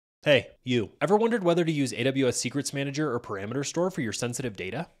Hey, you. Ever wondered whether to use AWS Secrets Manager or Parameter Store for your sensitive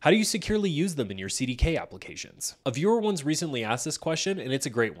data? How do you securely use them in your CDK applications? A viewer once recently asked this question, and it's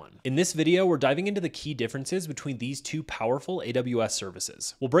a great one. In this video, we're diving into the key differences between these two powerful AWS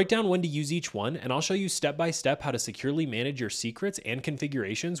services. We'll break down when to use each one, and I'll show you step by step how to securely manage your secrets and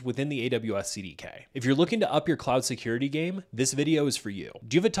configurations within the AWS CDK. If you're looking to up your cloud security game, this video is for you.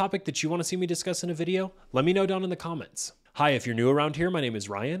 Do you have a topic that you want to see me discuss in a video? Let me know down in the comments. Hi, if you're new around here, my name is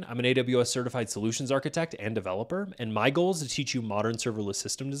Ryan. I'm an AWS certified solutions architect and developer, and my goal is to teach you modern serverless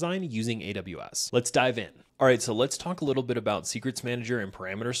system design using AWS. Let's dive in. All right, so let's talk a little bit about Secrets Manager and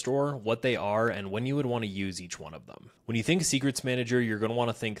Parameter Store, what they are, and when you would want to use each one of them. When you think Secrets Manager, you're going to want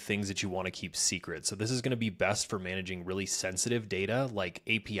to think things that you want to keep secret. So this is going to be best for managing really sensitive data like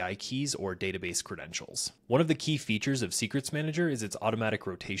API keys or database credentials. One of the key features of Secrets Manager is its automatic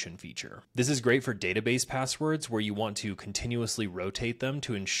rotation feature. This is great for database passwords where you want to continuously rotate them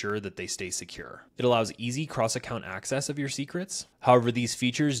to ensure that they stay secure. It allows easy cross-account access of your secrets. However, these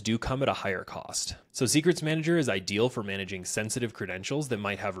features do come at a higher cost. So Secrets Manager is ideal for managing sensitive credentials that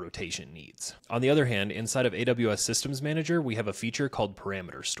might have rotation needs. On the other hand, inside of AWS Systems Manager, we have a feature called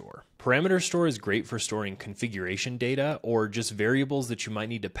Parameter Store. Parameter Store is great for storing configuration data or just variables that you might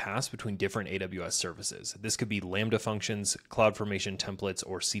need to pass between different AWS services. This could be Lambda functions, CloudFormation templates,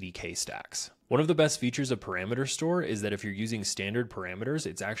 or CDK stacks. One of the best features of Parameter Store is that if you're using standard parameters,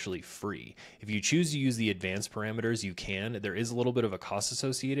 it's actually free. If you choose to use the advanced parameters, you can. There is a little bit of a cost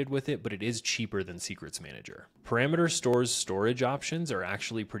associated with it, but it is cheaper than Secrets Manager. Parameter Store's storage options are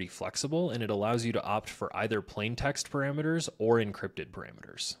actually pretty flexible, and it allows you to opt for either plain text parameters or encrypted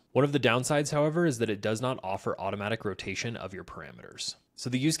parameters. One of the downsides, however, is that it does not offer automatic rotation of your parameters. So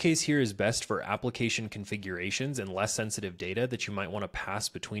the use case here is best for application configurations and less sensitive data that you might want to pass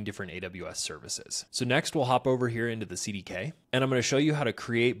between different AWS services. So next we'll hop over here into the CDK, and I'm going to show you how to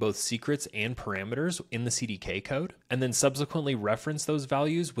create both secrets and parameters in the CDK code, and then subsequently reference those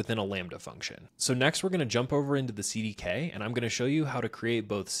values within a Lambda function. So next we're going to jump over into the CDK, and I'm going to show you how to create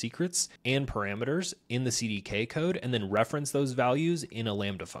both secrets and parameters in the CDK code, and then reference those values in a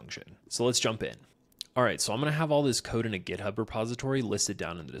Lambda function. So let's jump in. All right, so I'm going to have all this code in a GitHub repository listed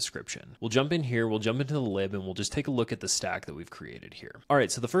down in the description. We'll jump in here, we'll jump into the lib, and we'll just take a look at the stack that we've created here. All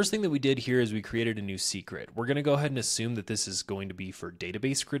right, so the first thing that we did here is we created a new secret. We're going to go ahead and assume that this is going to be for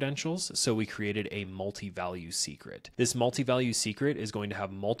database credentials, so we created a multi-value secret. This multi-value secret is going to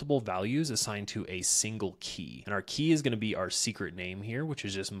have multiple values assigned to a single key, and our key is going to be our secret name here, which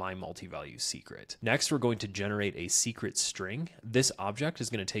is just my multi-value secret. Next, we're going to generate a secret string. This object is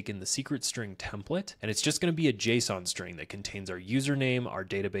going to take in the secret string template, and it's just going to be a JSON string that contains our username, our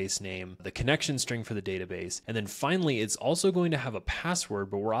database name, the connection string for the database, and then finally it's also going to have a password,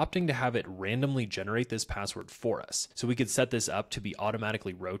 but we're opting to have it randomly generate this password for us. So we could set this up to be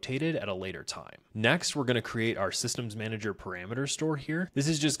automatically rotated at a later time. Next, we're going to create our Systems Manager parameter store here. This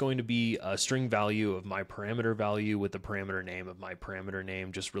is just going to be a string value of my parameter value with the parameter name of my parameter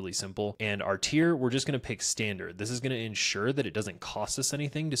name, just really simple. And our tier, we're just going to pick standard. This is going to ensure that it doesn't cost us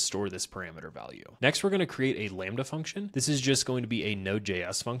anything to store this parameter value. Next, we're going to create a Lambda function. This is just going to be a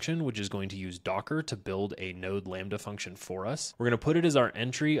Node.js function, which is going to use Docker to build a Node Lambda function for us. We're going to put it as our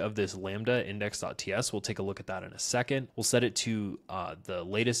entry of this Lambda index.ts. We'll take a look at that in a second. We'll set it to the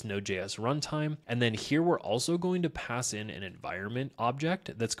latest Node.js runtime. And then here we're also going to pass in an environment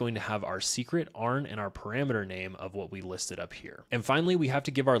object that's going to have our secret ARN and our parameter name of what we listed up here. And finally, we have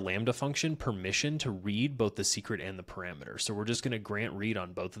to give our Lambda function permission to read both the secret and the parameter. So we're just going to grant read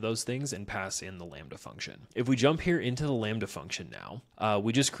on both of those things and pass in the Lambda function. If we jump here into the Lambda function now,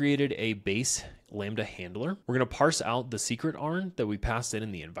 we just created a base Lambda handler. We're going to parse out the secret ARN that we passed in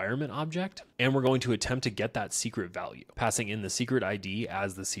the environment object, and we're going to attempt to get that secret value, passing in the secret ID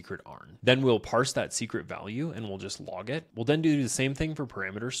as the secret ARN. Then we'll parse that secret value and we'll just log it. We'll then do the same thing for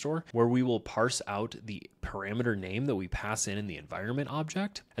Parameter Store, where we will parse out the parameter name that we pass in the environment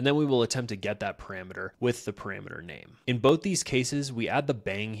object, and then we will attempt to get that parameter with the parameter name. In both these cases, we add the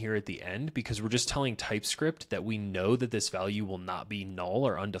bang here at the end because we're just telling TypeScript that we know that this value will not be null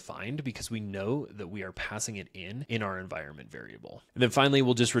or undefined because we know that we are passing it in our environment variable. And then finally,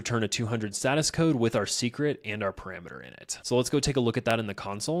 we'll just return a 200 status code with our secret and our parameter in it. So let's go take a look at that in the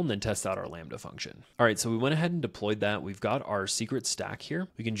console and then test out our Lambda function. All right, so we went ahead and deployed that. We've got our secret stack here.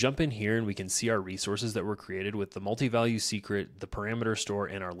 We can jump in here and we can see our resources that were created with the multi-value secret, the parameter store,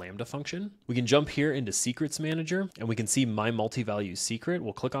 and our Lambda function. We can jump here into Secrets Manager and we can see my multi-value secret.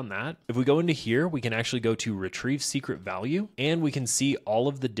 We'll click on that. If we go into here, we can actually go to retrieve secret value and we can see all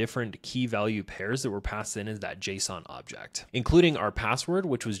of the different key value pairs that were passed in as that JSON object, including our password,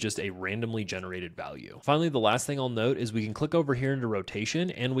 which was just a randomly generated value. Finally, the last thing I'll note is we can click over here into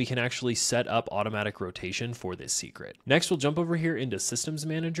rotation and we can actually set up automatic rotation for this secret. Next, we'll jump over here into Systems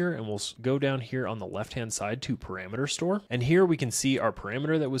Manager and we'll go down here on the left-hand side to Parameter Store. And here we can see our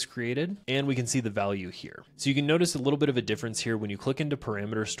parameter that was created and we can see the value here. So you can notice a little bit of a difference here. When you click into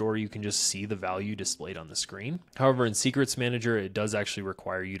Parameter Store, you can just see the value displayed on the screen. However, in Secrets Manager, it does actually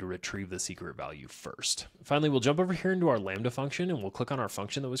require you to retrieve the secret value first. Finally, we'll jump over here into our Lambda function and we'll click on our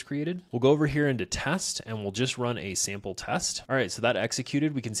function that was created. We'll go over here into Test and we'll just run a sample test. All right, so that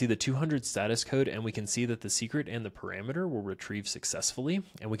executed. We can see the 200 status code and we can see that the secret and the parameter were retrieved successfully.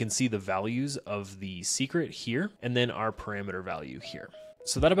 And we can see the values of the secret here and then our parameter value here.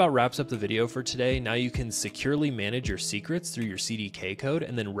 So that about wraps up the video for today. Now you can securely manage your secrets through your CDK code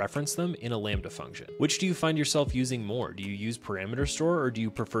and then reference them in a Lambda function. Which do you find yourself using more? Do you use Parameter Store or do you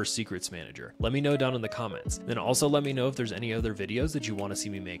prefer Secrets Manager? Let me know down in the comments. Then also let me know if there's any other videos that you want to see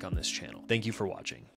me make on this channel. Thank you for watching.